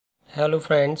Hello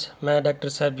friends, मैं doctor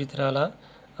Sarabjit राला।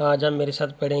 आज हम मेरे साथ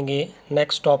पढ़ेंगे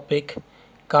next topic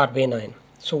कार्बेनाइन।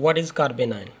 So what is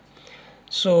कार्बेनाइन?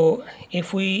 So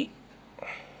if we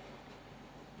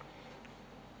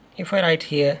if I write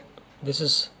here, this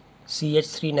is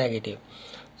CH3 negative.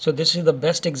 So this is the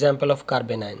best example of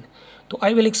carbanion. So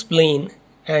I will explain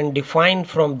and define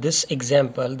from this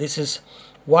example. This is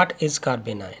what is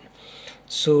carbanion.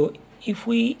 So if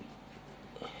we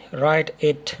write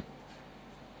it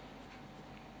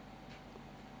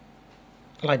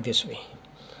like this way,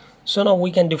 so now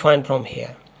we can define from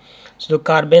here. So the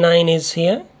carbanion is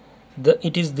here.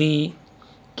 It is the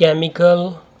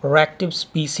chemical reactive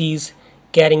species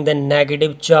carrying the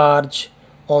negative charge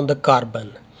on the carbon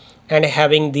and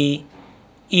having the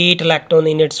 8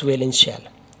 electron in its valence shell.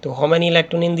 So how many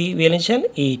electron in the valence shell?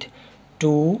 8.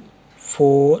 2,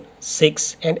 4,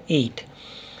 6 and 8.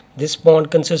 This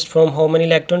bond consists from how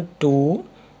many electron? 2.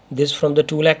 This from the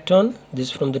 2 electron, this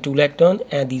from the 2 electron,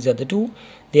 and these are the 2.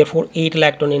 Therefore 8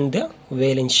 electron in the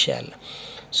valence shell.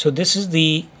 So this is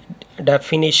the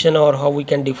definition, or how we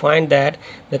can define that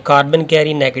the carbon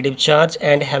carry negative charge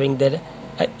and having the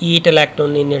 8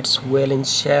 electron in its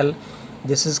valence shell.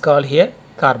 This is called here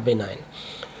carbanion.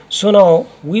 So now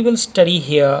we will study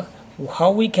here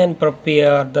how we can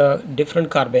prepare the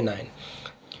different carbanion.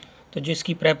 तो जो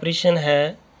इसकी preparation है,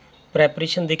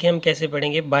 preparation देखिए हम कैसे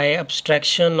पढ़ेंगे. Bye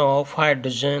abstraction of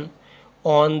hydrogen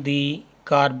on the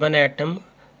carbon atom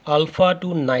alpha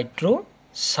two nitro,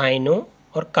 cyano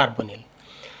or carbonyl.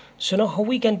 So now how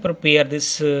we can prepare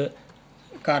this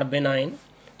carbanion?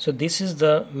 So this is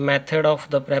the method of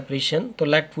the preparation. So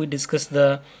let we discuss the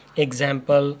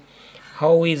example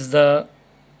how is the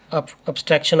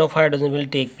abstraction of hydrogen will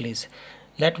take place.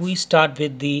 Let we start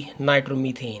with the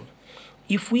nitromethane.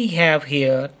 If we have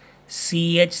here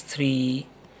CH3NO2,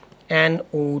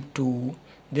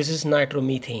 this is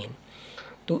nitromethane.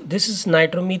 So this is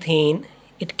nitromethane.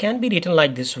 It can be written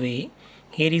like this way.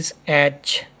 Here is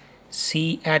H,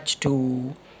 CH2,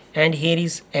 and here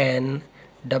is N,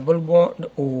 double bond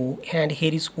O, and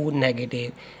here is O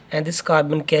negative, and this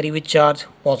carbon carry with charge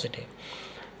positive.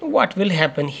 What will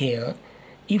happen here?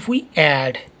 If we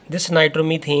add this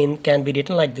nitromethane, can be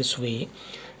written like this way.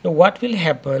 Now what will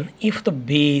happen if the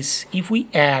base, if we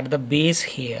add the base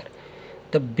here,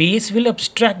 the base will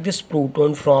abstract this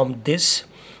proton from this,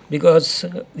 because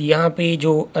यहाँ पे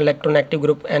जो electronegative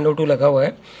group NO2 लगा हुआ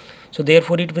है. So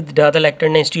therefore it withdraw the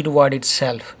electron density toward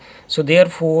itself. So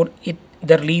therefore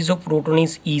the release of proton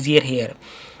is easier here,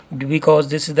 because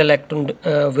this is the electron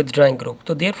withdrawing group.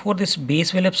 So therefore this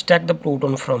base will abstract the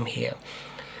proton from here.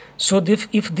 So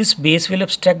if this base will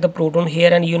abstract the proton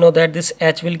here, and you know that this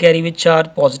H will carry with charge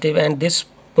positive, and this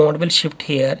bond will shift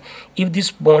here. If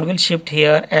this bond will shift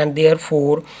here, and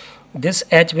therefore this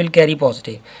H will carry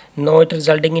positive. Now it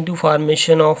resulting into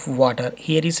formation of water.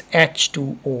 Here is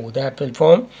H2O that will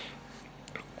form.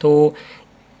 So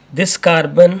this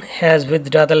carbon has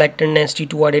withdrawn the electron density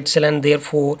toward itself, and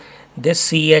therefore this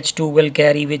CH2 will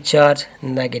carry with charge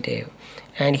negative.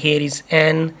 And here is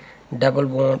N, double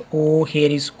bond O, here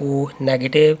is O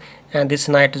negative, and this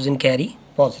nitrogen carry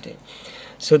positive.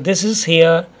 So this is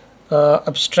here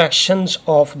abstractions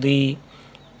of the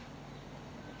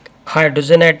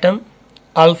hydrogen atom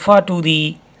alpha to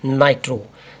the nitro.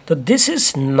 So this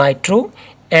is nitro,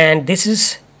 and this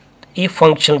is a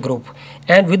functional group,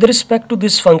 and with respect to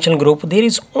this functional group there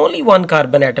is only one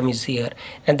carbon atom is here,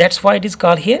 and that's why it is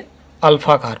called here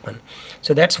alpha carbon.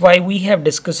 So that's why we have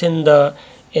discussed in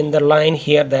the line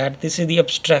here that this is the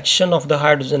abstraction of the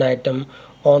hydrogen atom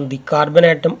on the carbon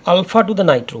atom alpha to the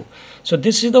nitro. So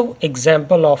this is the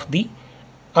example of the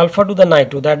alpha to the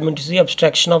nitro. That means the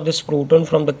abstraction of this proton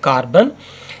from the carbon,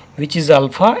 which is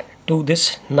alpha, to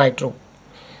this nitro.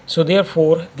 So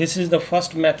therefore this is the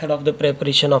first method of the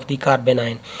preparation of the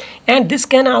carbanion, and this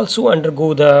can also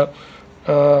undergo the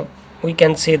we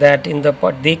can say that in the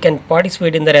they can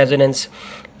participate in the resonance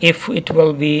if it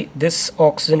will be this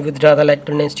oxygen withdraw the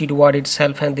electron density toward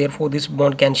itself, and therefore this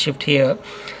bond can shift here.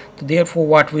 So therefore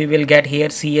what we will get here,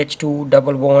 CH2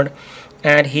 double bond,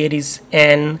 and here is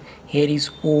N, here is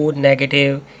O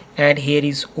negative, and here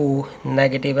is O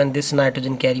negative, and this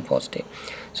nitrogen carry positive.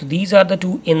 So these are the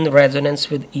two in resonance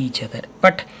with each other.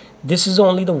 But this is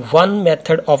only the one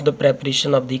method of the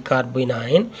preparation of the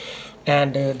carbanion,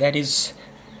 and that is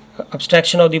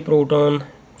abstraction of the proton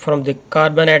from the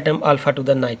carbon atom alpha to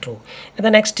the nitro. And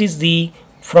the next is the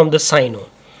from the cyno.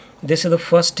 This is the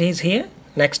first stage here.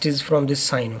 Next is from this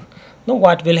cyno. Now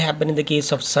what will happen in the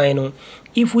case of cyno?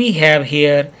 If we have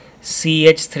here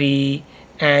CH3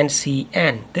 and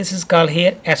Cn, this is called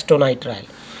here acetonitrile.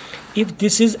 If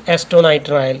this is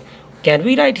acetonitrile, Can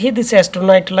we write here this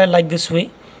astronitrile like this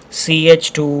way?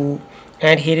 CH2,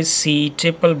 and here is C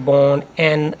triple bond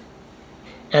N,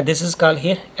 and this is called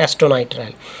here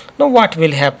astronitrile. Now what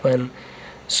will happen?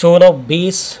 So now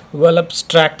base will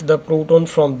abstract the proton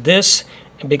from this,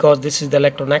 because this is the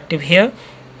electronegative here.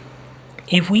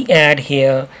 If we add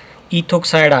here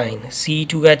ethoxide ion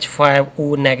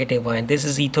C2H5O negative ion, this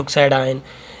is ethoxide ion,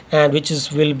 and which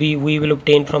is will be we will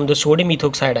obtain from the sodium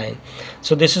ethoxide ion.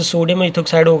 So this is sodium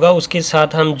ethoxide होगा, उसके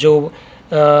साथ हम जो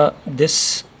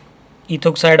this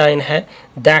ethoxide ion है,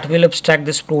 that will abstract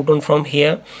this proton from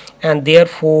here, and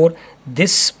therefore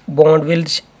this bond will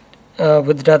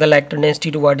withdraw the electron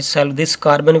density toward itself. This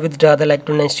carbon withdraw the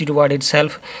electron density toward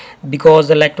itself because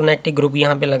the electronegative group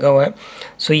यहाँ पे लगा हुआ है.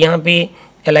 So यहाँ पे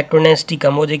electron density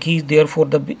कम हो जाएगी, therefore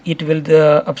it will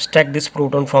abstract this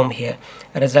proton from here,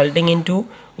 resulting into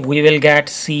we will get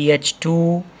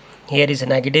CH2, here is a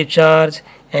negative charge,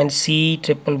 and C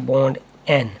triple bond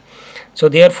N. So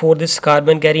therefore this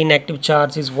carbon carrying negative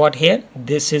charge is what here?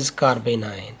 This is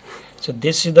carbanion. So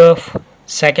this is the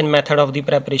second method of the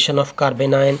preparation of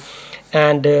carbanion,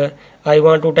 and I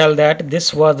want to tell that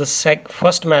this was the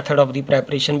first method of the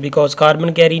preparation because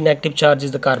carbon carry negative charge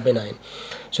is the carbanion.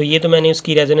 So ये तो मैंने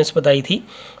उसकी resonance बताई थी.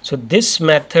 So this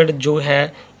method जो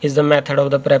है is the method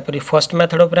of the preparation, first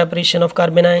method of preparation of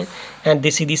carbanion, and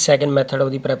this is the second method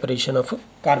of the preparation of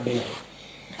carbanion.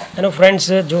 And friends,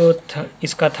 जो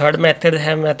इसका third method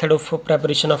है method of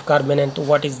preparation of carbanion, तो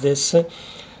what is this?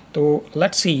 तो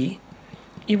let's see.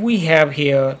 If we have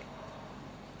here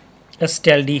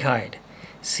acetaldehyde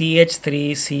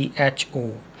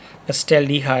CH3CHO,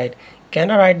 acetaldehyde,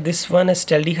 can I write this one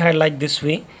acetaldehyde like this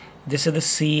way? This is the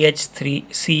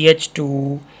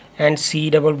CH2 and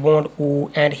C double bond O,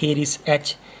 and here is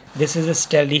H. This is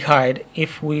acetaldehyde.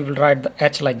 If we will write the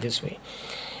H like this way,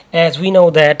 as we know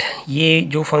that ये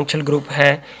जो functional group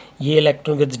है ये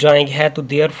electron withdrawing है, तो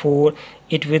therefore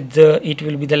it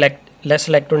will be the less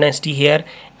electron density here,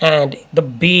 and the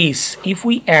base, if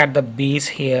we add the base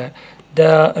here,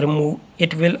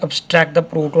 it will abstract the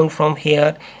proton from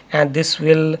here, and this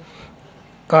will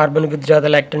carbon withdraw the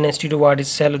electron density toward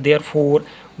itself. Therefore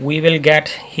we will get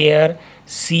here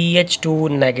CH2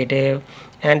 negative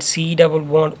and C double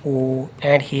bond O,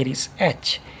 and here is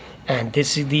H, and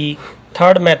this is the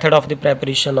third method of the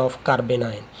preparation of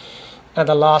carbanion. And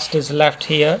the last is left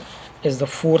here is the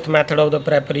fourth method of the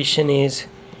preparation is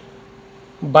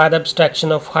by the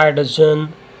abstraction of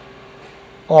hydrogen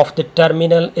of the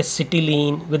terminal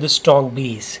acetylene with a strong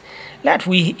base.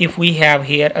 If we have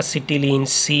here acetylene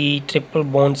C triple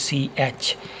bond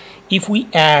CH, if we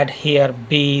add here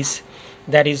base,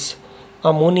 that is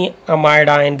ammonium amide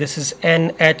ion, this is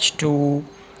NH2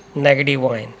 negative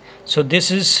ion. So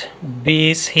this is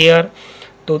base here,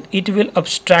 so it will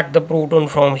abstract the proton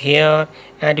from here,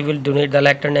 and it will donate the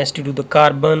electron density to the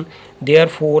carbon.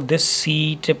 Therefore this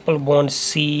C triple bond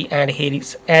C, and here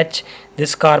is H,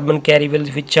 this carbon carry will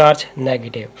with charge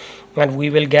negative, and we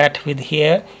will get with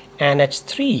here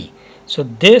NH3. So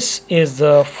this is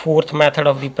the fourth method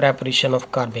of the preparation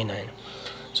of carbanion.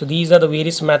 So these are the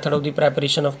various method of the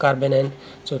preparation of carbanion.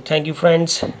 So thank you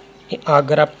friends.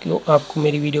 अगर आपको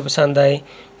मेरी video पसंद आए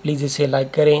please इसे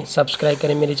like करें, subscribe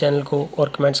करें मेरे channel को, और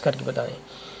कमेंट्स करके बताएं.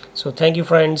 So thank you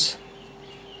friends.